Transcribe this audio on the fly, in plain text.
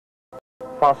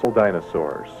Fossil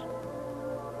dinosaurs.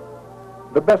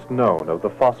 The best known of the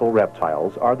fossil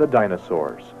reptiles are the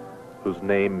dinosaurs, whose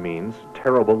name means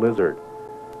terrible lizard.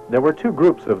 There were two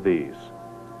groups of these: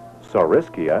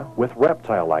 Saurischia, with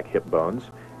reptile-like hip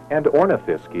bones, and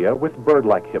Ornithischia, with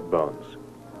bird-like hip bones.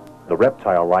 The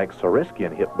reptile-like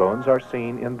Saurischian hip bones are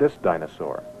seen in this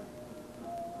dinosaur.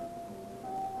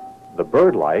 The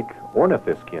bird-like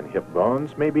Ornithischian hip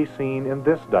bones may be seen in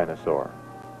this dinosaur.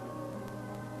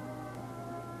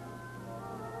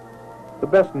 The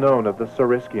best known of the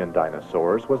Saurischian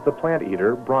dinosaurs was the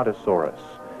plant-eater Brontosaurus,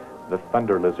 the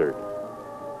thunder lizard.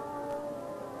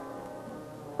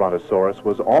 Brontosaurus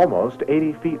was almost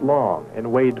 80 feet long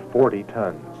and weighed 40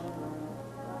 tons.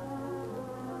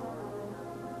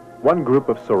 One group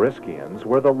of Saurischians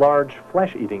were the large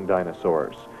flesh-eating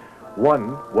dinosaurs.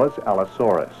 One was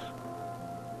Allosaurus.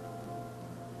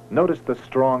 Notice the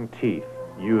strong teeth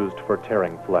used for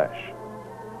tearing flesh.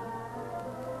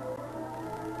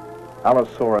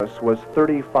 Allosaurus was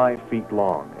 35 feet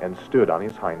long and stood on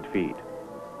his hind feet.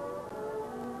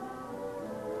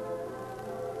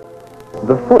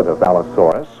 The foot of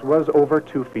Allosaurus was over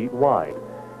 2 feet wide.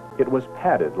 It was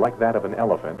padded like that of an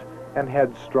elephant and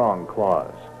had strong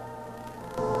claws.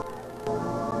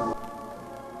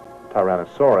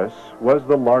 Tyrannosaurus was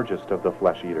the largest of the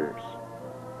flesh-eaters.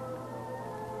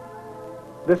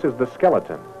 This is the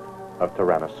skeleton of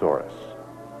Tyrannosaurus.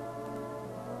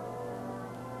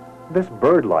 This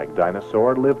bird-like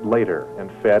dinosaur lived later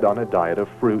and fed on a diet of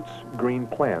fruits, green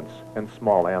plants, and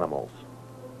small animals.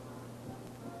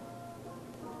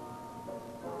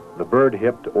 The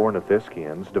bird-hipped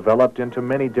Ornithischians developed into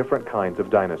many different kinds of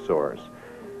dinosaurs.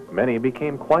 Many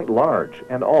became quite large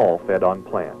and all fed on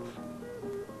plants.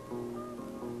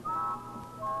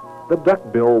 The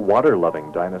duck-bill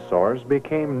water-loving dinosaurs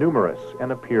became numerous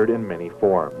and appeared in many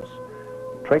forms.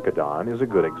 Trachodon is a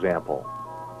good example.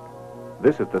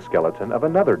 This is the skeleton of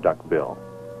another duckbill.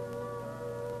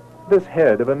 This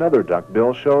head of another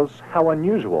duckbill shows how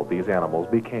unusual these animals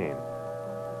became.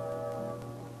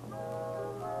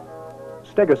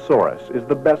 Stegosaurus is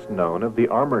the best known of the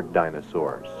armored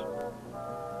dinosaurs.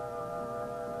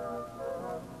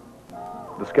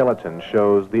 The skeleton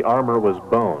shows the armor was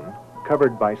bone,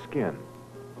 covered by skin.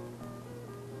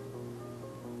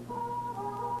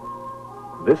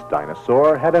 This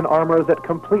dinosaur had an armor that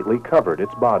completely covered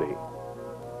its body.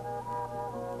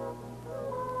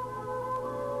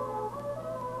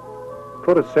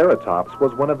 Protoceratops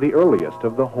was one of the earliest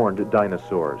of the horned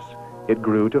dinosaurs. It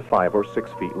grew to 5 or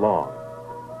 6 feet long.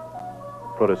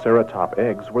 Protoceratop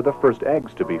eggs were the first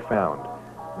eggs to be found.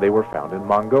 They were found in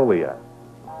Mongolia.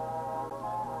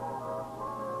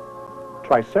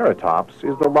 Triceratops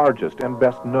is the largest and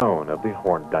best known of the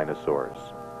horned dinosaurs.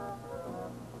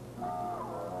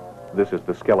 This is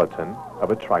the skeleton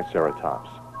of a Triceratops.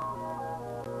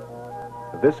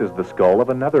 This is the skull of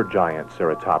another giant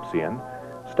ceratopsian,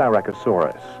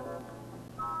 Styracosaurus.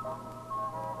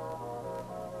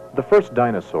 The first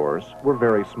dinosaurs were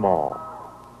very small.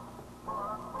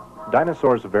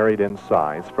 Dinosaurs varied in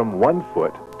size from 1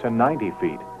 foot to 90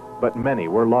 feet, but many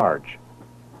were large.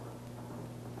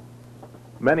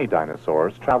 Many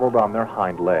dinosaurs traveled on their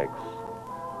hind legs.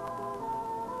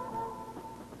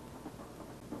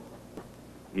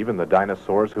 Even the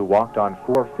dinosaurs who walked on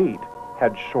 4 feet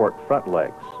had short front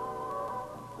legs.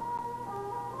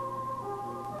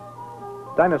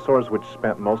 Dinosaurs which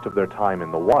spent most of their time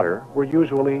in the water were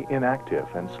usually inactive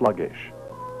and sluggish.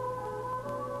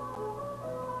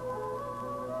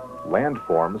 Land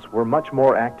forms were much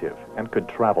more active and could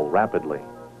travel rapidly.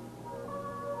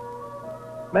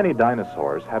 Many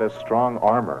dinosaurs had a strong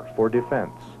armor for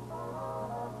defense.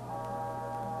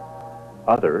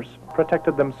 Others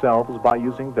protected themselves by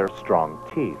using their strong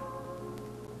teeth.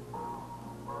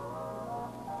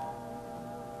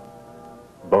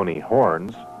 Bony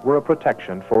horns were a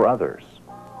protection for others.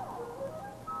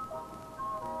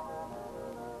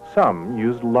 Some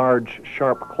used large,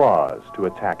 sharp claws to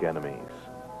attack enemies.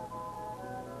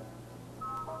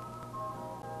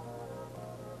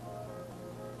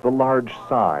 The large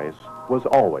size was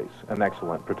always an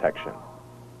excellent protection.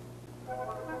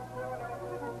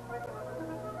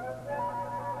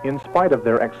 In spite of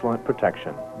their excellent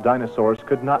protection, dinosaurs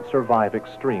could not survive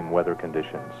extreme weather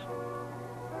conditions.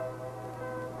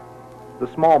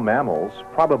 The small mammals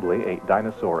probably ate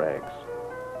dinosaur eggs.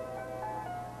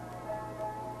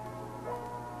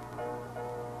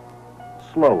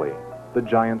 Slowly, the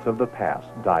giants of the past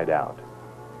died out.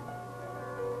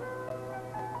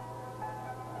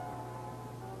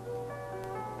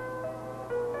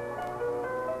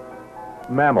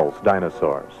 Mammals,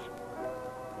 dinosaurs.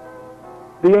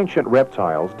 The ancient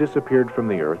reptiles disappeared from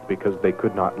the earth because they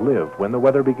could not live when the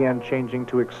weather began changing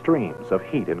to extremes of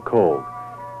heat and cold.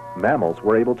 Mammals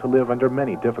were able to live under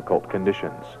many difficult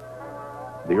conditions.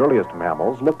 The earliest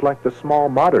mammals looked like the small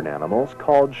modern animals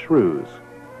called shrews.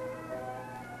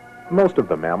 Most of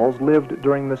the mammals lived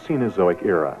during the Cenozoic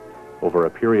era. Over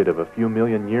a period of a few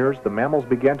million years, the mammals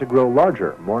began to grow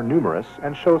larger, more numerous,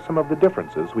 and show some of the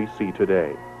differences we see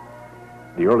today.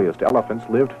 The earliest elephants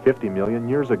lived 50 million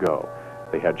years ago.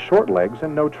 They had short legs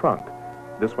and no trunk.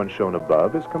 This one shown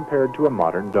above is compared to a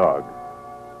modern dog.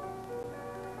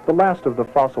 The last of the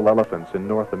fossil elephants in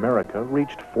North America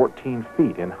reached 14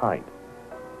 feet in height.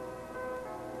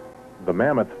 The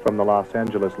mammoth from the Los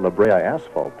Angeles La Brea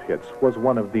asphalt pits was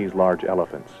one of these large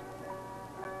elephants.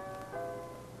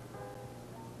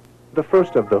 The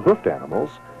first of the hoofed animals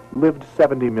lived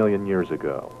 70 million years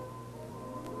ago.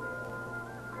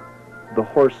 The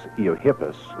horse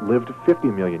Eohippus lived 50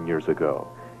 million years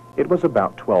ago. It was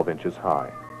about 12 inches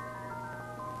high.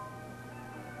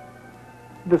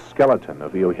 The skeleton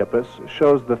of Eohippus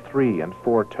shows the 3 and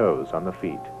 4 toes on the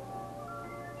feet.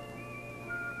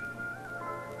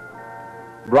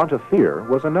 Brontothere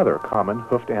was another common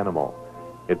hoofed animal.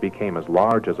 It became as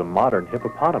large as a modern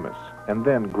hippopotamus and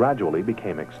then gradually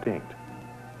became extinct.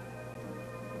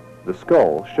 The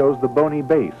skull shows the bony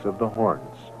base of the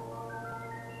horns.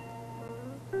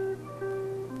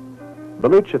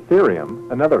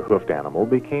 Baluchitherium, another hoofed animal,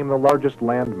 became the largest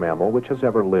land mammal which has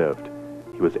ever lived.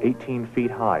 He was 18 feet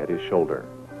high at his shoulder.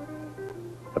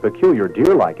 A peculiar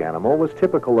deer-like animal was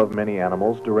typical of many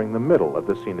animals during the middle of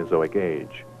the Cenozoic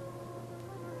age.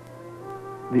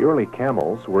 The early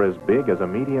camels were as big as a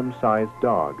medium-sized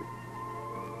dog.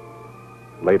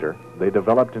 Later, they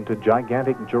developed into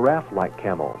gigantic giraffe-like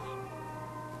camels.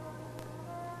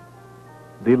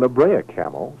 The La Brea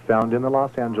camel, found in the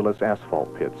Los Angeles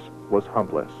asphalt pits, was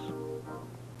humpless.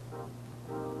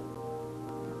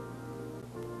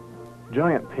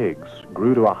 Giant pigs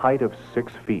grew to a height of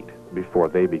 6 feet before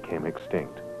they became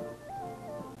extinct.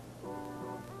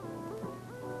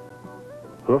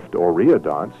 Hoofed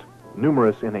oreodonts,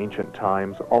 numerous in ancient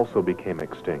times, also became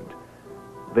extinct.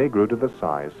 They grew to the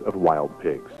size of wild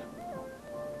pigs.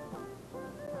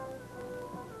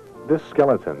 This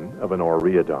skeleton of an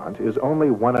oreodont is only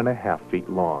 1.5 feet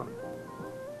long.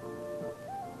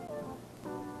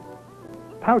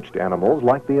 Pouched animals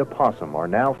like the opossum are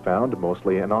now found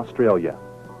mostly in Australia.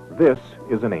 This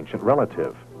is an ancient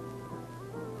relative.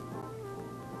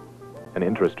 An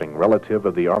interesting relative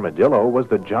of the armadillo was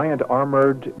the giant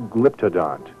armored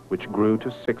glyptodont, which grew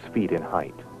to 6 feet in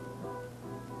height.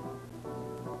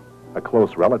 A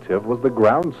close relative was the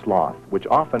ground sloth, which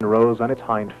often rose on its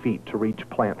hind feet to reach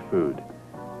plant food.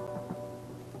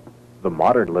 The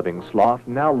modern living sloth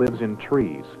now lives in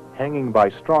trees, hanging by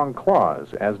strong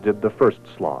claws, as did the first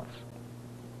sloths.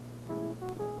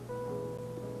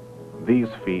 These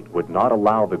feet would not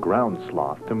allow the ground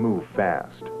sloth to move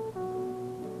fast.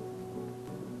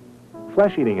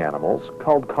 Flesh-eating animals,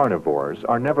 called carnivores,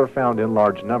 are never found in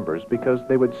large numbers because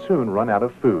they would soon run out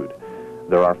of food.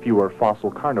 There are fewer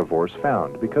fossil carnivores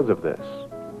found because of this.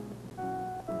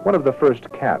 One of the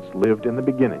first cats lived in the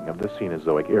beginning of the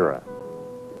Cenozoic era.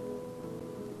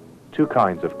 2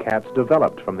 kinds of cats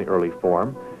developed from the early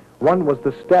form. One was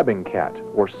the stabbing cat,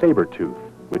 or saber-tooth,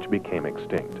 which became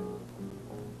extinct.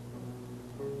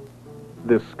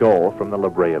 This skull from the La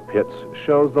Brea pits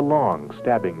shows the long,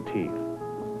 stabbing teeth.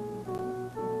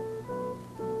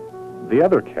 The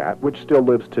other cat, which still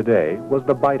lives today, was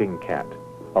the biting cat.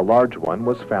 A large one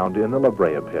was found in the La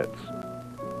Brea pits.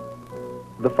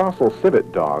 The fossil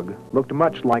civet dog looked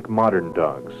much like modern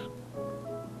dogs.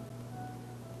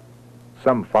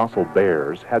 Some fossil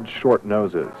bears had short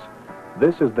noses.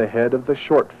 This is the head of the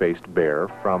short-faced bear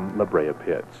from La Brea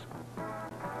pits.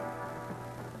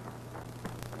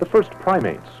 The first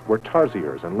primates were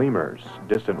tarsiers and lemurs,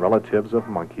 distant relatives of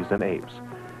monkeys and apes.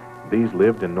 These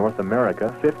lived in North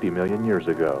America 50 million years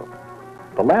ago.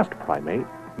 The last primate,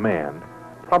 man,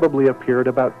 probably appeared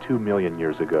about 2 million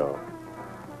years ago.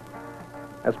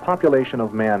 As population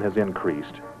of man has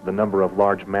increased, the number of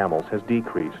large mammals has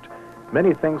decreased.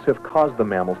 Many things have caused the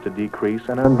mammals to decrease,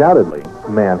 and undoubtedly,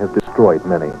 man has destroyed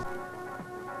many.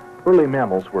 Early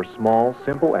mammals were small,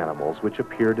 simple animals which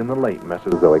appeared in the late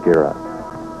Mesozoic era.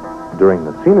 During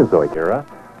the Cenozoic era,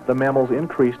 the mammals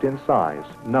increased in size,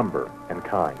 number, and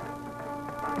kind.